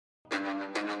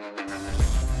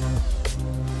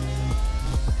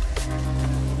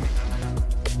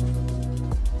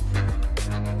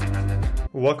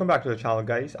Welcome back to the channel,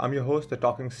 guys. I'm your host, the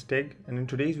Talking Stig, and in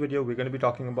today's video we're going to be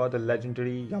talking about the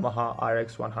legendary Yamaha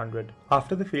RX 100.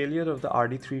 After the failure of the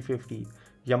RD350,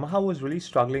 Yamaha was really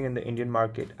struggling in the Indian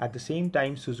market. At the same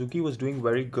time, Suzuki was doing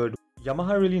very good.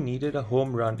 Yamaha really needed a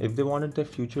home run if they wanted their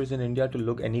futures in India to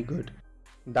look any good.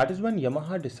 That is when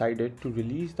Yamaha decided to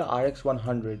release the RX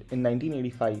 100 in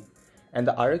 1985, and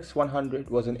the RX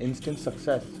 100 was an instant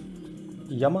success.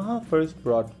 Yamaha first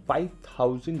brought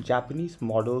 5,000 Japanese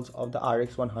models of the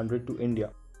RX 100 to India.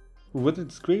 With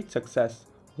its great success,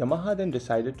 Yamaha then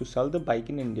decided to sell the bike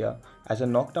in India as a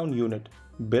knockdown unit,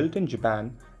 built in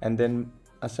Japan and then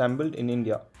assembled in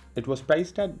India. It was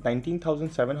priced at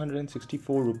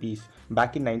 19,764 rupees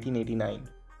back in 1989.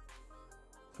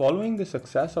 Following the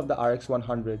success of the RX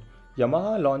 100,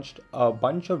 Yamaha launched a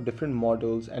bunch of different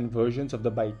models and versions of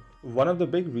the bike. One of the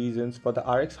big reasons for the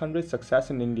RX 100's success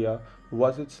in India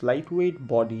was its lightweight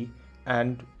body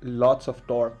and lots of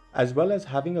torque. As well as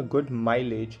having a good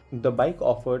mileage, the bike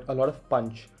offered a lot of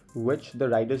punch, which the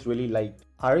riders really liked.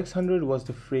 RX 100 was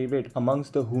the favorite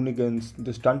amongst the hoonigans,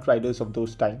 the stunt riders of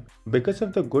those times. Because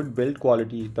of the good build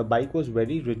quality, the bike was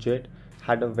very rigid,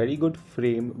 had a very good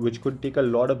frame which could take a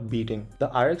lot of beating. The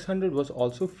RX 100 was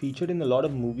also featured in a lot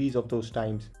of movies of those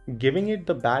times, giving it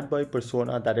the bad boy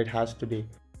persona that it has today.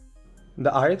 The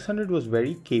RX 100 was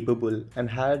very capable and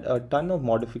had a ton of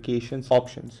modifications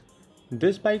options.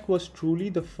 This bike was truly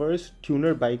the first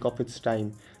tuner bike of its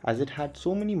time, as it had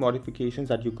so many modifications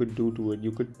that you could do to it.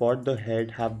 You could pod the head,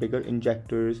 have bigger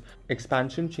injectors,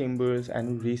 expansion chambers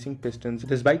and racing pistons.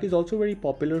 This bike is also very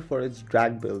popular for its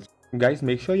drag builds. Guys,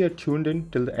 make sure you're tuned in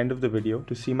till the end of the video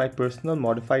to see my personal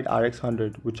modified RX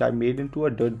 100 which I made into a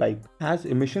dirt bike. As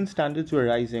emission standards were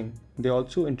rising, they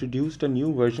also introduced a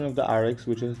new version of the RX,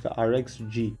 which is the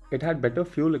RXG. It had better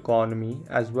fuel economy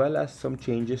as well as some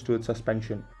changes to its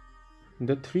suspension.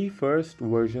 The three first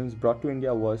versions brought to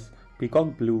India was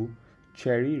Peacock Blue,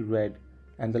 Cherry Red,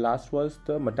 and the last was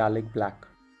the Metallic Black.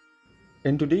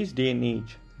 In today's day and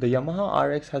age, the Yamaha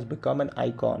RX has become an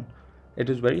icon. It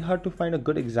is very hard to find a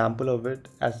good example of it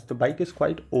as the bike is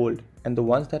quite old and the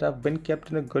ones that have been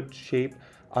kept in a good shape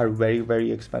are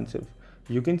very expensive.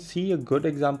 You can see a good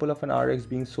example of an RX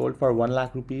being sold for 1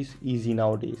 lakh rupees easy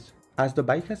nowadays. As the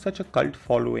bike has such a cult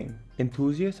following,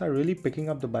 enthusiasts are really picking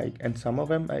up the bike and some of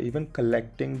them are even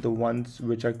collecting the ones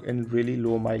which are in really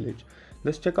low mileage.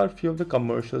 Let's check out a few of the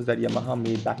commercials that Yamaha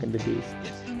made back in the days.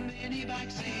 It's the mini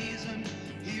bike season.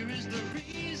 Here is the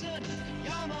reason.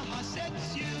 Yamaha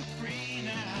sets you free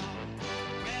now.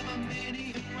 Grab a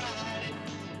mini and ride it.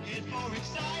 Hit for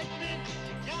excitement.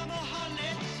 Yamaha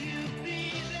lets you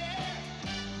be there.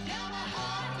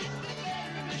 Yamaha is the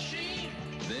better machine.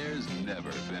 There's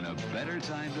never been a better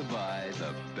time to buy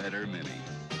the better Mini.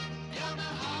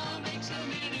 Yamaha makes a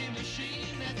mini machine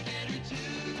that's better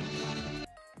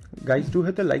too. Guys, do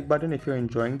hit the like button if you're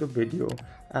enjoying the video,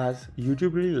 as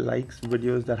YouTube really likes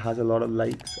videos that has a lot of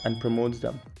likes and promotes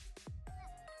them.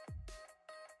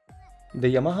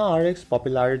 The Yamaha RX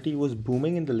popularity was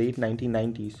booming in the late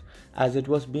 1990s as it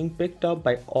was being picked up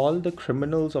by all the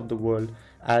criminals of the world,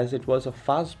 as it was a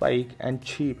fast bike and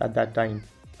cheap at that time.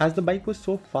 As the bike was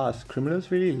so fast, criminals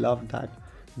really loved that.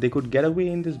 They could get away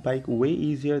in this bike way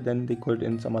easier than they could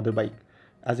in some other bike,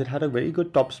 as it had a very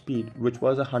good top speed which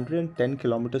was 110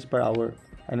 kilometers per hour,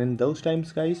 and in those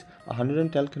times guys,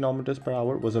 110 kilometers per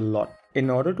hour was a lot.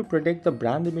 In order to protect the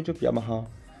brand image of Yamaha,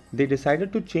 they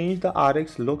decided to change the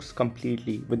RX looks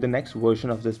completely with the next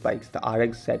version of this bike, the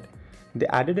RXZ. They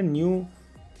added a new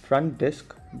front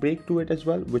disc brake to it as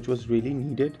well, which was really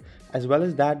needed. As well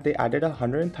as that, they added a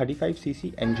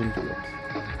 135cc engine to it.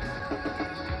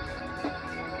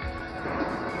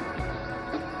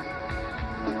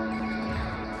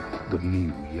 The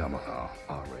new Yamaha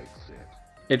RXZ.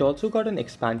 It also got an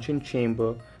expansion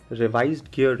chamber, revised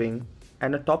gearing,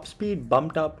 and a top speed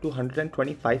bumped up to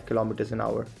 125 km an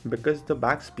hour because the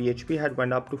back's PHP had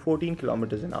went up to 14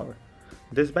 km an hour.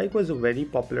 This bike was a very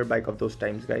popular bike of those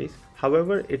times, guys.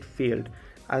 However, it failed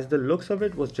as the looks of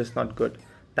it was just not good.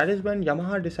 That is when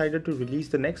Yamaha decided to release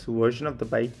the next version of the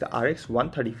bike, the RX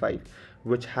 135,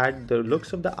 which had the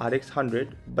looks of the RX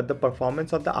 100 but the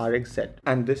performance of the RXZ.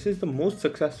 And this is the most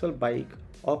successful bike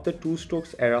of the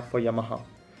two-strokes era for Yamaha.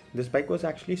 This bike was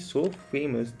actually so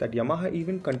famous that Yamaha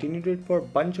even continued it for a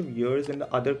bunch of years in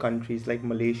the other countries like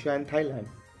Malaysia and Thailand,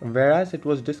 whereas it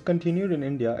was discontinued in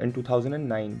India in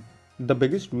 2009. The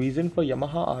biggest reason for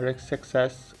Yamaha RX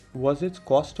success was its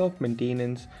cost of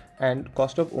maintenance and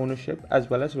cost of ownership as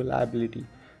well as reliability.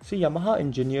 See, Yamaha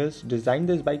engineers designed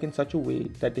this bike in such a way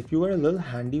that if you were a little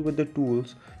handy with the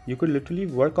tools, you could literally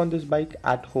work on this bike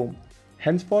at home.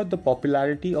 Henceforth, the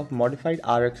popularity of modified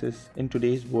RXs in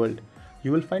today's world.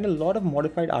 You will find a lot of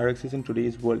modified RXs in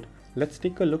today's world. Let's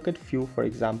take a look at few for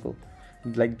example.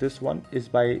 Like this one is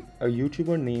by a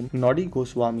YouTuber named Noddy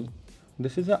Goswami.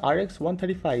 This is a RX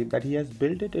 135 that he has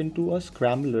built it into a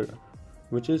scrambler,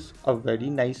 which is a very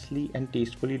nicely and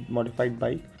tastefully modified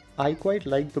bike. I quite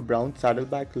like the brown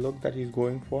saddleback look that he's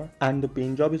going for, and the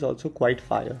paint job is also quite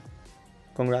fire.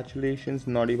 Congratulations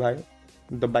Noddy bhai,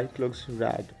 the bike looks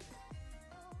rad.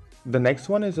 The next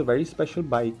one is a very special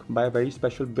bike by a very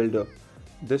special builder.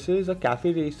 This is a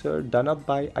cafe racer done up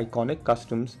by Iconic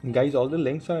Customs. Guys, all the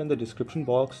links are in the description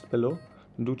box below.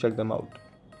 Do check them out.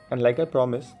 And like I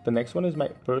promised, the next one is my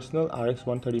personal RX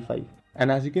 135.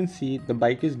 And as you can see, the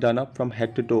bike is done up from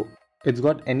head to toe. It's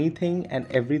got anything and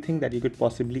everything that you could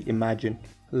possibly imagine.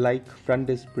 Like front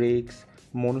disc brakes,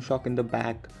 monoshock in the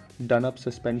back, done up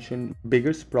suspension,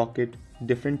 bigger sprocket,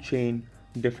 different chain,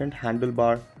 different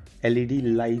handlebar, LED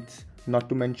lights, not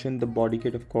to mention the body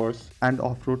kit of course, and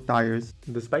off-road tires.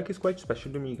 This bike is quite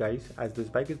special to me guys, as this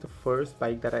bike is the first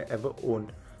bike that I ever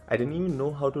owned. I didn't even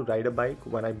know how to ride a bike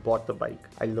when I bought the bike.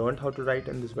 I learned how to ride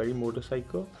in this very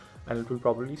motorcycle, and it will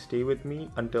probably stay with me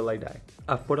until I die.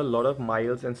 I've put a lot of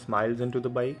miles and smiles into the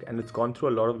bike, and it's gone through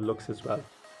a lot of looks as well.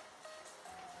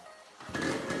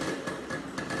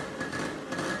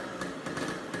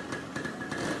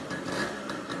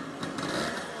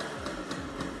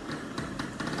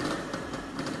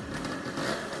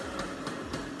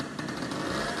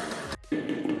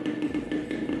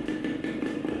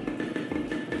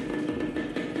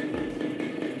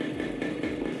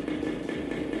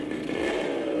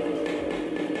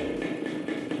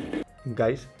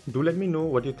 Guys, do let me know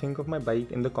what you think of my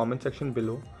bike in the comment section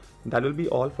below. That will be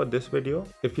all for this video.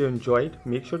 If you enjoyed,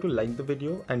 make sure to like the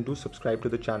video and do subscribe to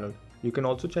the channel. You can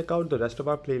also check out the rest of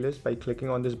our playlist by clicking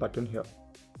on this button here.